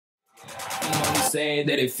say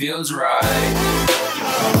that it feels right.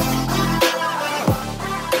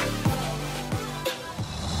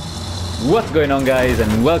 What's going on, guys,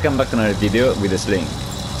 and welcome back to another video with the Sling.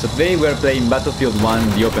 So today we're playing Battlefield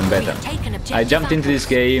 1, the open beta. I jumped into this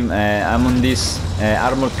game, I'm on this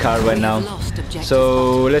armored car right now,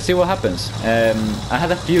 so let's see what happens. I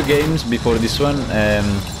had a few games before this one,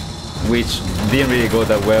 which didn't really go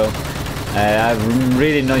that well. I'm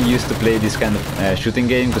really not used to play this kind of shooting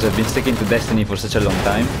game because I've been sticking to Destiny for such a long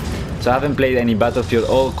time. So I haven't played any Battlefield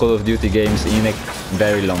or Call of Duty games in a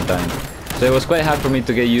very long time. So it was quite hard for me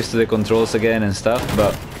to get used to the controls again and stuff,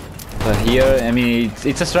 but here, I mean,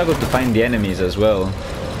 it's a struggle to find the enemies as well.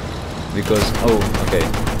 Because, oh, okay,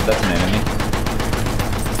 that's an enemy.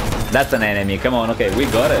 That's an enemy, come on, okay, we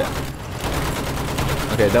got it.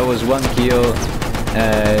 Okay, that was one kill.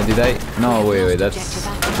 Did I? No, wait, that's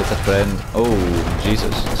a friend. Oh,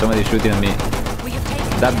 Jesus, somebody's shooting at me.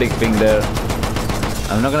 That big thing there.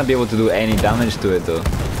 I'm not gonna be able to do any damage to it though.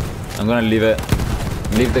 I'm gonna leave it.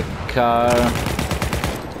 Leave the car.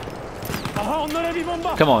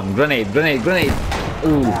 Come on, grenade, grenade, grenade.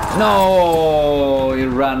 Ooh, no, it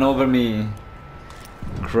ran over me.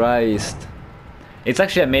 Christ. It's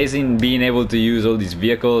actually amazing being able to use all these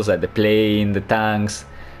vehicles, like the plane, the tanks,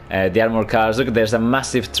 the armored cars. Look, there's a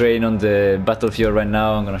massive train on the battlefield right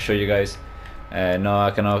now. I'm gonna show you guys. No,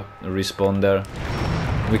 I cannot respawn there.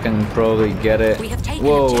 We can probably get it.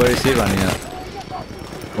 Whoa, where is he running at?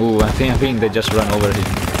 Ooh, I think they just ran over him.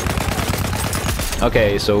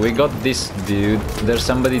 Okay, so we got this dude. There's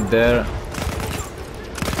somebody there.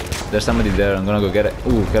 There's somebody there. I'm gonna go get it.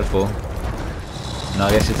 Ooh, careful. No,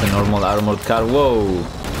 I guess it's a normal armored car. Whoa!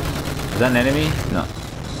 Is that an enemy? No.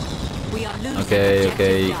 Okay,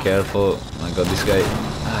 okay, careful. I got this guy.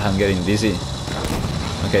 Ah, I'm getting dizzy.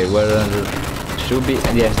 Okay, where should be?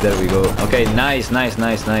 Yes, there we go. Okay, nice, nice,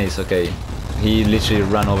 nice, nice. Okay, he literally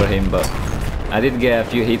ran over him, but I did get a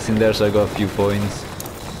few hits in there, so I got a few points.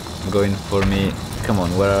 Going for me. Come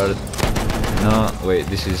on, where are? No, wait,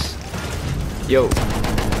 this is. Yo.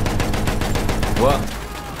 What?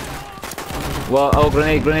 What? Oh,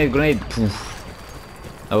 grenade, grenade, grenade. Poof.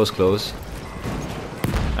 That was close.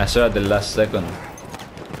 I saw at the last second.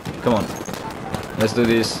 Come on. Let's do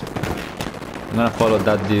this. I'm gonna follow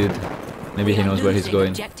that dude. Maybe he knows where he's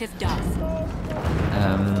going.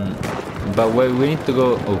 But where we need to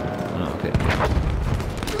go. Oh, no, okay.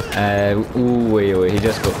 Ooh, wait, wait, he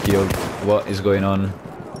just got killed. What is going on?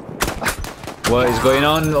 What is going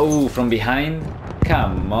on? Oh, from behind?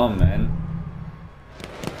 Come on, man.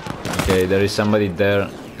 Okay, there is somebody there.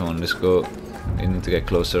 Come on, let's go. We need to get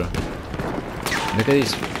closer. Look at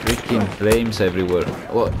these freaking flames everywhere.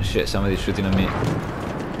 Oh, shit, somebody's shooting at me.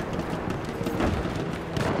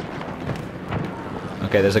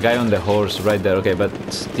 Okay, there's a guy on the horse right there. Okay, but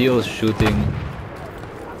still shooting.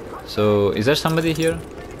 So, is there somebody here?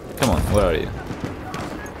 Come on, where are you?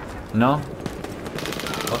 No?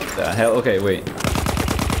 What the hell? Okay, wait.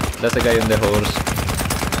 That's the guy on the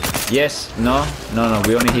horse. Yes? No? No, no,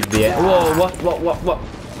 we only hit the end. Whoa, what?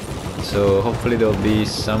 So, hopefully there'll be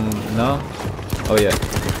some... No? Oh, yeah.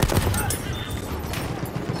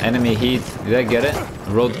 Enemy hit. Did I get it?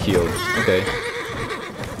 Roadkill. Okay.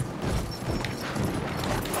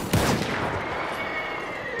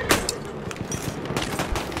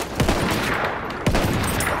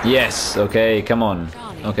 Yes, okay, come on.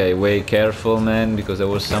 Okay, wait, careful, man, because there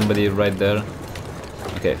was somebody right there.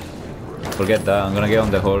 Okay, forget that, I'm gonna get on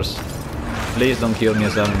the horse. Please don't kill me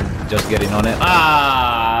as I'm just getting on it.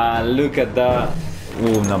 Ah, look at that.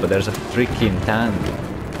 Ooh, no, but there's a freaking tank.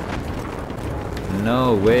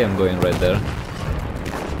 No way I'm going right there.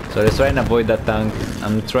 So let's try and avoid that tank.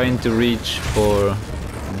 I'm trying to reach for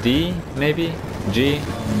D, maybe? G?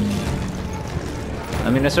 I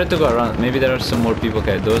mean, let's try to go around. Maybe there are some more people.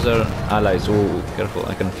 Okay, those are allies. Ooh, careful.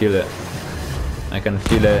 I can feel it. I can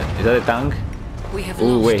feel it. Is that a tank?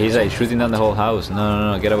 Ooh, wait, he's like shooting down the whole house. No,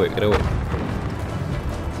 no, no, get away, get away.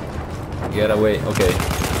 Get away. Okay.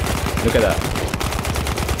 Look at that.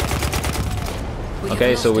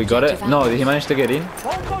 Okay, so we got it. No, did he manage to get in?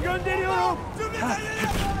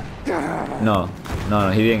 No, no,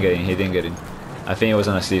 he didn't get in. He didn't get in. I think it was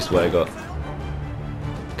an assist what I got.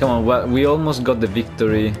 Come on, well, we almost got the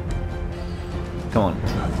victory. Come on.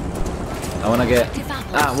 I wanna get...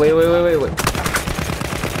 Ah, wait.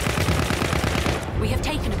 We have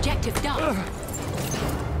taken objective Duff.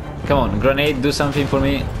 Come on, grenade, do something for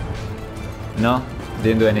me. No?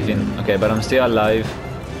 Didn't do anything. Okay, but I'm still alive.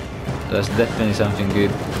 That's definitely something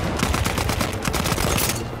good.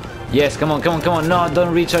 Yes, come on. No,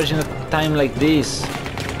 don't recharge in a time like this.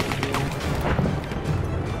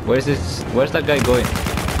 Where's this? Where's that guy going?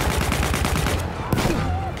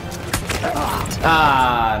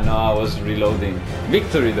 Ah, no, I was reloading.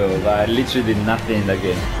 Victory though, but I literally did nothing in that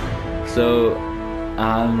game. So,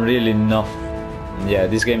 I'm really not... Yeah,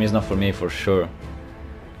 this game is not for me for sure.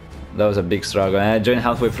 That was a big struggle, and I joined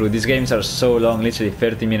halfway through. These games are so long, literally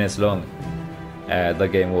 30 minutes long.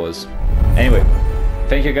 That game was. Anyway,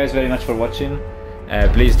 thank you guys very much for watching.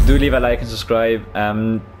 Please do leave a like and subscribe.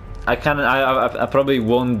 I probably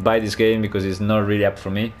won't buy this game because it's not really up for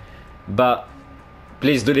me. But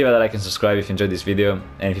please do leave a like and subscribe if you enjoyed this video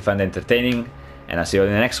and if you find it entertaining. And I'll see you all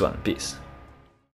in the next one. Peace.